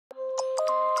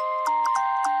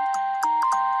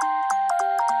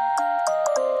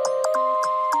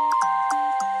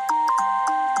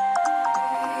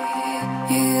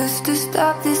used to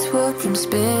stop this world from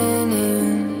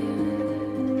spinning.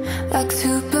 Like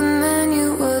Superman,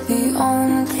 you were the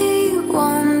only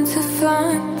one to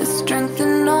find the strength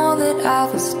in all that I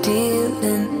was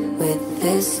dealing with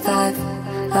this life,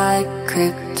 like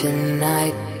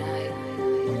kryptonite.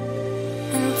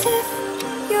 And if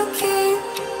you keep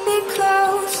me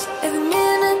close, every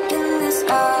minute in this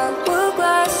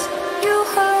hourglass you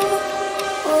hold.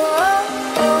 Oh,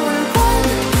 oh, oh, and when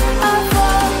I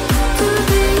fall to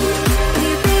be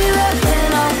right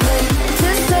when I wait to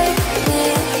save me,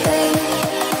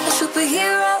 a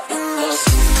superhero in your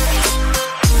suit.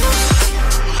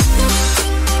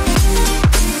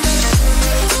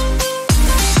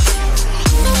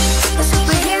 A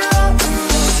superhero in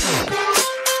your suit.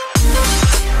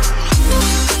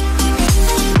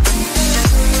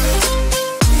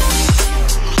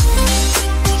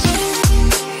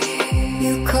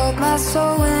 You called my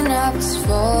soul when I was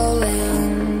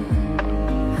falling.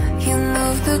 You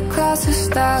moved the cross to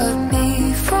stop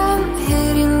me from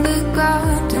hitting the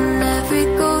ground. And every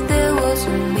goal there was a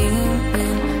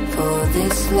meaning, for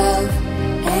this love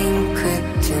ain't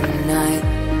kryptonite.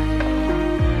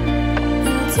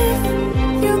 And if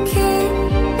you keep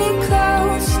me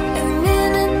close, every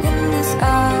minute in this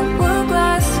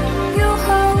hourglass you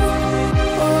hold.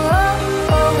 Oh,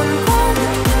 oh, oh, and when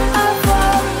I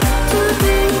fall to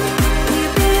be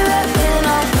right when I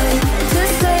wait to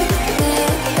save me,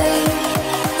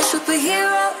 a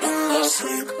superhero in your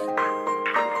sleep.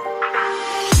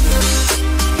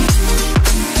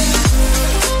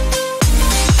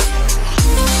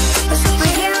 A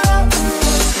superhero in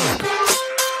your sleep.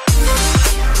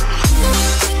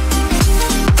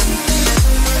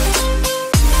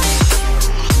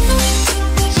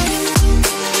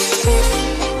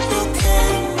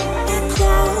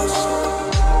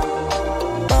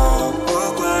 Oh,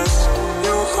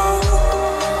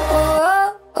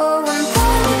 oh, and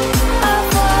when I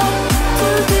fall to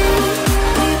be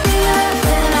right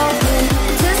when I wait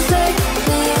to save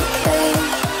me,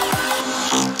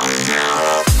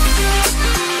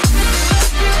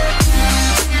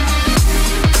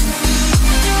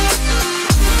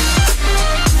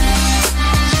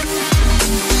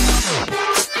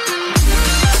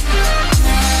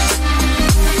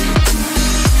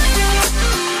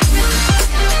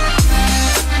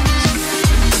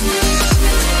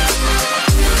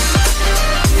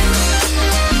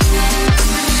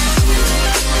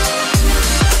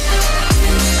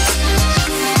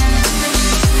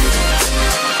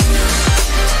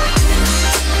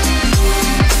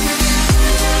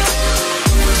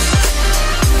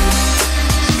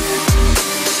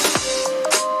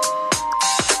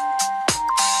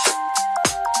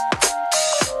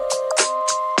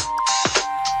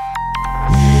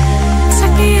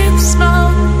 Take me in slow,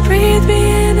 breathe me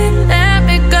in and let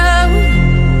me go.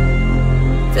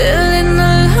 Filling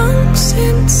the lungs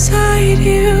inside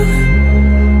you,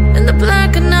 and the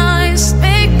blackened eyes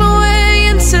make my way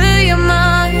into your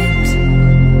mind.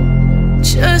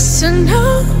 Just to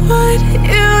know what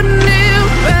you knew.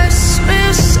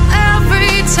 Restless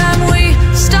every time we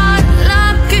start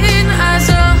locking eyes.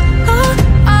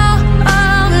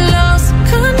 Lost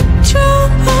control.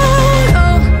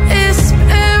 Oh, it's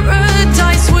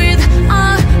paradise with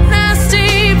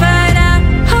honesty, but I'm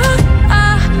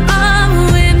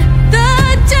in the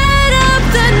dead of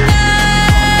the night.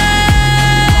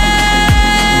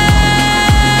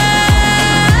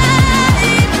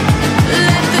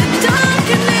 Let the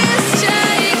darkness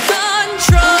take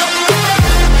control.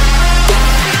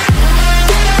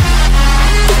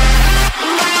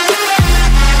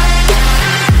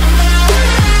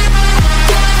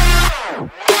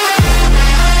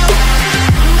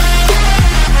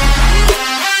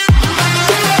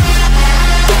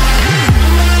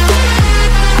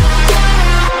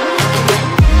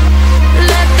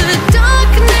 Let the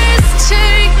darkness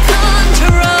take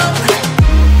control.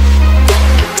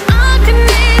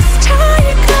 Darkness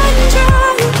take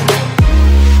control.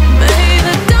 May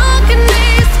the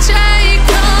darkness take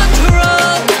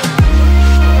control.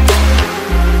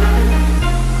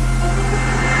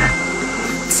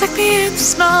 Take me in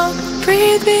slow,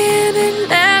 breathe me in and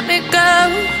let me go.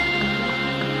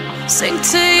 Sink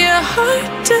to your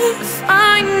heart to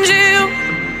find you.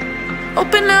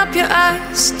 Open up your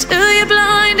eyes till you're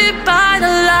blinded by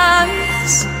the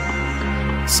lies,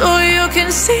 so you can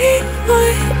see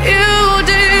what you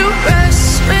do. Rest